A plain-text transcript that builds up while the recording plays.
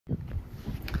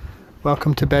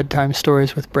Welcome to Bedtime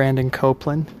Stories with Brandon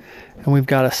Copeland. And we've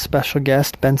got a special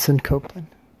guest, Benson Copeland.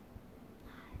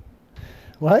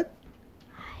 What?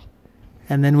 Hi.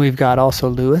 And then we've got also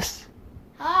Lewis.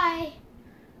 Hi.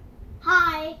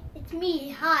 Hi, it's me.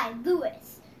 Hi,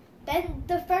 Lewis.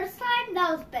 The first time,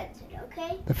 that was Benson,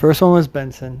 okay? The first one was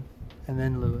Benson, and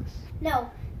then Lewis. No.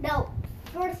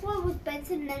 First one was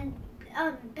Benson, then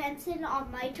Benson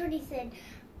on my turn, he said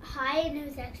hi, and it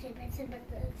was actually Benson, but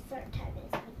the third time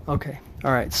is me. Okay.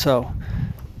 All right. So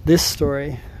this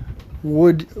story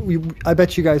I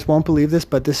bet you guys won't believe this,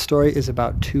 but this story is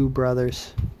about two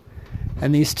brothers.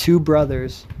 And these two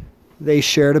brothers, they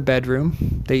shared a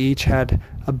bedroom. They each had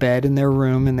a bed in their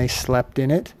room, and they slept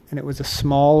in it. And it was a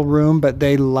small room, but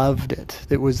they loved it.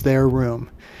 It was their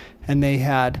room. And they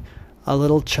had a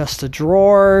little chest of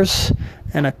drawers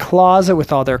and a closet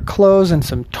with all their clothes and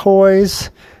some toys.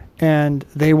 And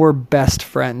they were best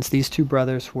friends. These two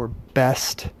brothers were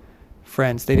best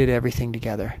friends. They did everything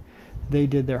together. They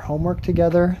did their homework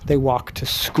together. They walked to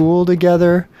school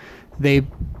together. They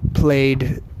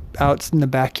played out in the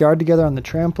backyard together on the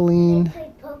trampoline. They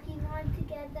played Pokemon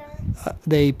together.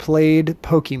 They played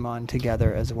Pokemon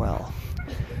together as well.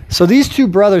 So these two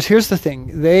brothers, here's the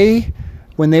thing.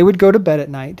 When they would go to bed at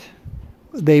night,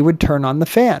 they would turn on the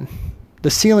fan, the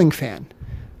ceiling fan,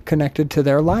 connected to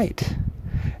their light.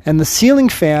 And the ceiling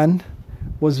fan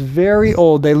was very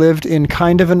old. They lived in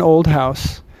kind of an old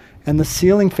house. And the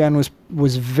ceiling fan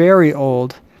was very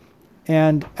old.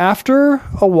 And after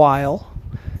a while,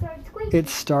 it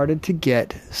started to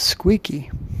get squeaky.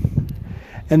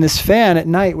 And this fan at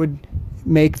night would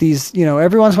make these,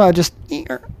 every once in a while just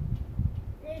Wake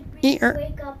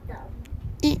up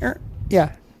though.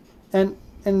 Yeah. And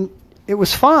it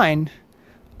was fine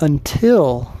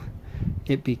until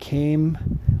it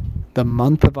became the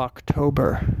month of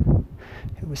October.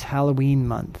 It was Halloween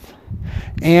month.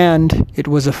 And it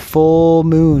was a full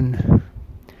moon.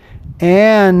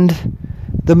 And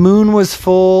the moon was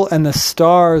full and the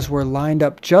stars were lined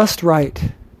up just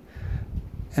right.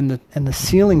 And the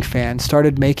ceiling fan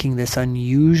started making this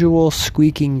unusual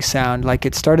squeaking sound, like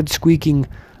it started squeaking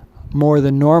more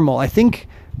than normal. I think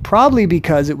probably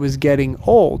because it was getting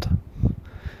old.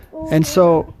 And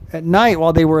so at night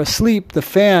while they were asleep, the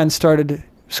fan started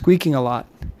squeaking a lot.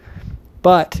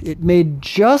 But it made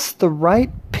just the right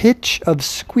pitch of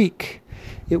squeak.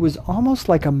 It was almost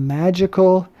like a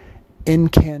magical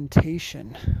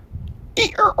incantation.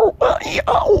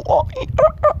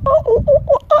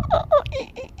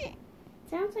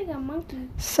 Sounds like a monkey.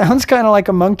 Sounds kind of like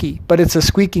a monkey, but it's a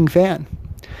squeaking fan.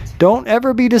 Don't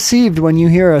ever be deceived when you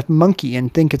hear a monkey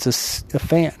and think it's a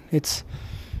fan. You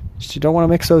don't want to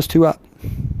mix those two up.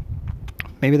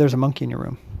 Maybe there's a monkey in your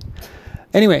room.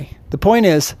 Anyway, the point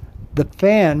is, the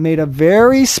fan made a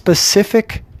very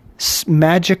specific,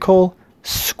 magical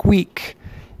squeak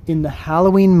in the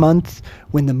Halloween month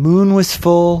when the moon was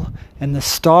full and the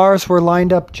stars were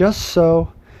lined up just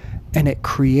so, and it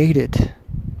created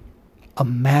a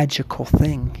magical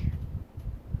thing.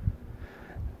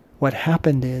 What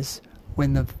happened is,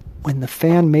 when the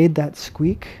fan made that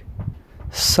squeak,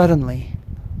 suddenly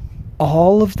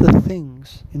all of the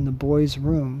things in the boys'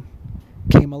 room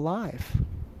came alive.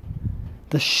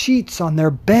 The sheets on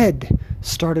their bed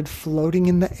started floating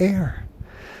in the air.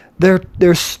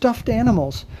 Their stuffed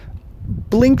animals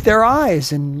blinked their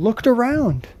eyes and looked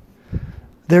around.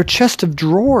 Their chest of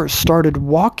drawers started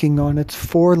walking on its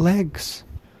four legs.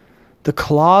 The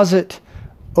closet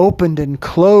opened and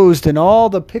closed, and all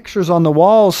the pictures on the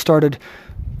walls started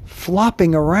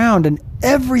flopping around, and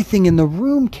everything in the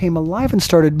room came alive and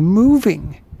started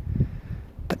moving.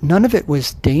 But none of it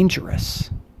was dangerous.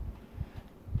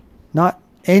 Not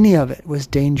any of it was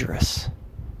dangerous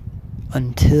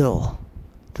until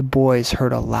the boys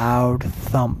heard a loud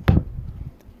thump.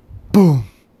 Boom!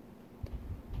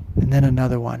 And then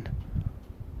another one.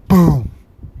 Boom!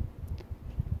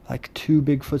 Like two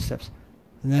big footsteps.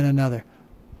 And then another.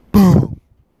 Boom!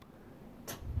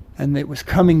 And it was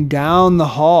coming down the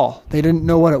hall. They didn't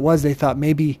know what it was. They thought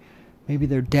maybe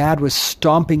their dad was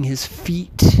stomping his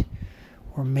feet.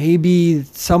 Or maybe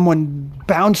someone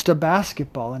bounced a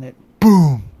basketball and it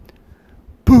boom,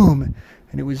 boom.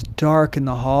 And it was dark in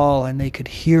the hall and they could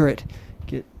hear it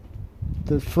get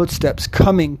the footsteps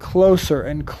coming closer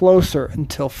and closer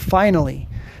until finally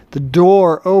the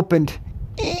door opened.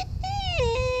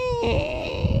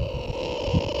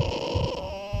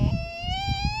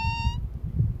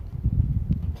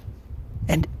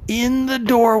 And in the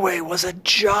doorway was a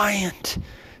giant,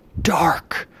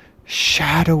 dark,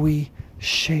 shadowy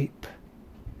shape.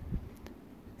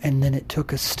 And then it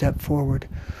took a step forward.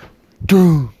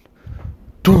 Doom,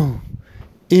 doom,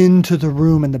 into the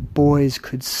room, and the boys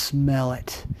could smell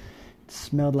it. It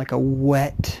smelled like a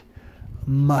wet,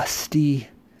 musty,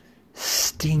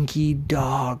 stinky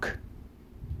dog.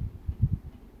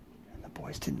 And the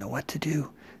boys didn't know what to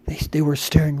do. They were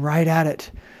staring right at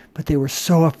it, but they were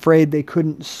so afraid they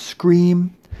couldn't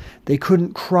scream. They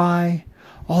couldn't cry.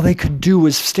 All they could do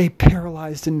was stay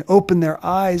paralyzed and open their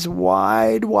eyes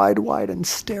wide, wide, wide and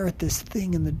stare at this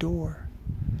thing in the door.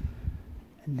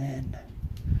 And then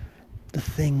the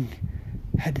thing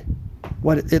had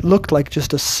what it looked like,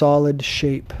 just a solid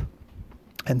shape.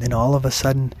 And then all of a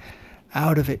sudden,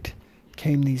 out of it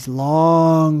came these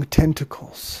long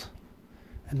tentacles.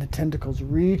 And the tentacles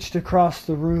reached across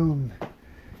the room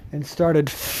and started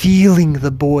feeling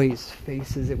the boys'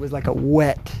 faces. It was like a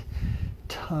wet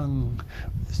tongue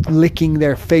licking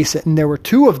their face. And there were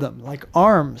two of them, like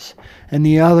arms. And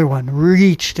the other one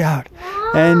reached out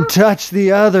and touched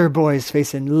the other boy's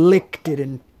face and licked it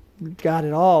and got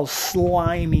it all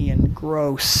slimy and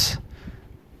gross.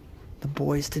 The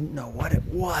boys didn't know what it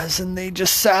was, and they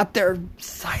just sat there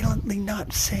silently,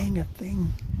 not saying a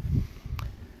thing.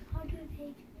 How do they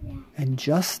do that? And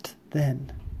just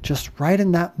then, just right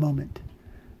in that moment,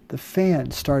 the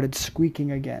fan started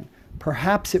squeaking again.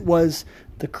 Perhaps it was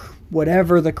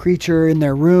whatever the creature in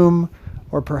their room,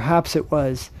 or perhaps it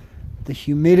was the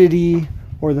humidity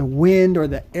or the wind or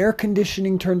the air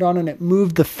conditioning turned on and it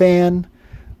moved the fan.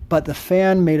 But the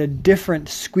fan made a different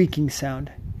squeaking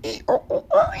sound.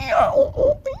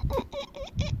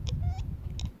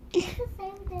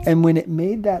 And when it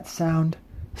made that sound,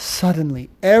 suddenly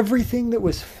everything that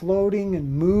was floating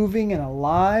and moving and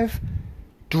alive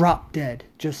dropped dead,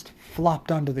 just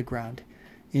flopped onto the ground,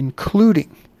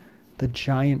 including the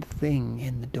giant thing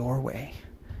in the doorway.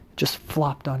 Just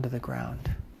flopped onto the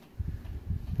ground.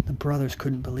 The brothers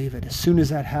couldn't believe it. As soon as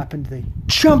that happened, they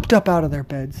jumped up out of their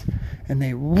beds and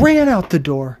they ran out the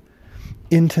door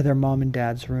into their mom and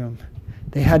dad's room.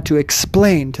 They had to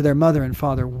explain to their mother and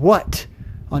father what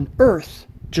on earth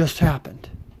just happened.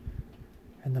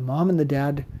 And the mom and the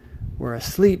dad were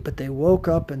asleep, but they woke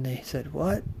up and they said,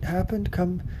 "What happened?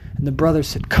 Come." And the brothers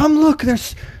said, "Come look,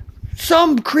 there's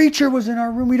some creature was in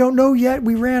our room. We don't know yet.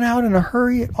 We ran out in a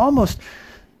hurry. It almost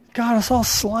got us all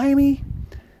slimy.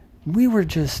 We were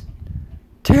just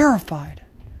terrified.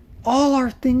 All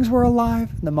our things were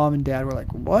alive." And the mom and dad were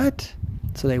like, "What?"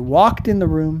 So they walked in the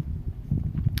room.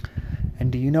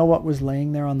 And do you know what was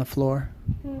laying there on the floor?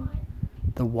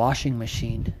 The washing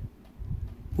machine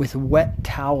with wet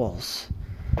towels.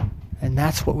 And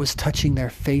that's what was touching their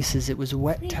faces. It was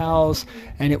wet towels,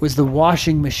 and it was the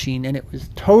washing machine, and it was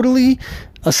totally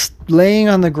laying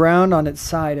on the ground on its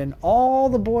side, and all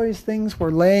the boys' things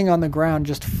were laying on the ground,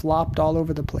 just flopped all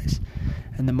over the place.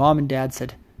 And the mom and dad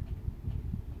said,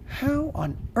 "How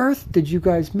on earth did you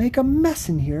guys make a mess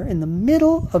in here in the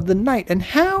middle of the night? And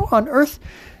how on earth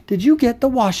did you get the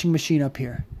washing machine up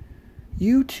here?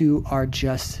 You two are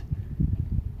just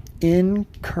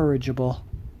incorrigible.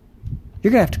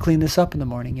 You're going to have to clean this up in the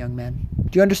morning, young man.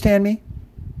 Do you understand me?"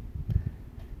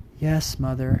 "Yes,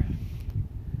 Mother."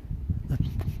 The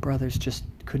brothers just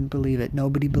couldn't believe it.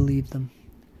 Nobody believed them.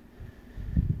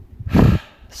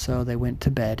 So they went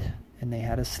to bed and they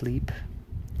had a sleep.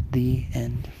 The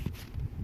end.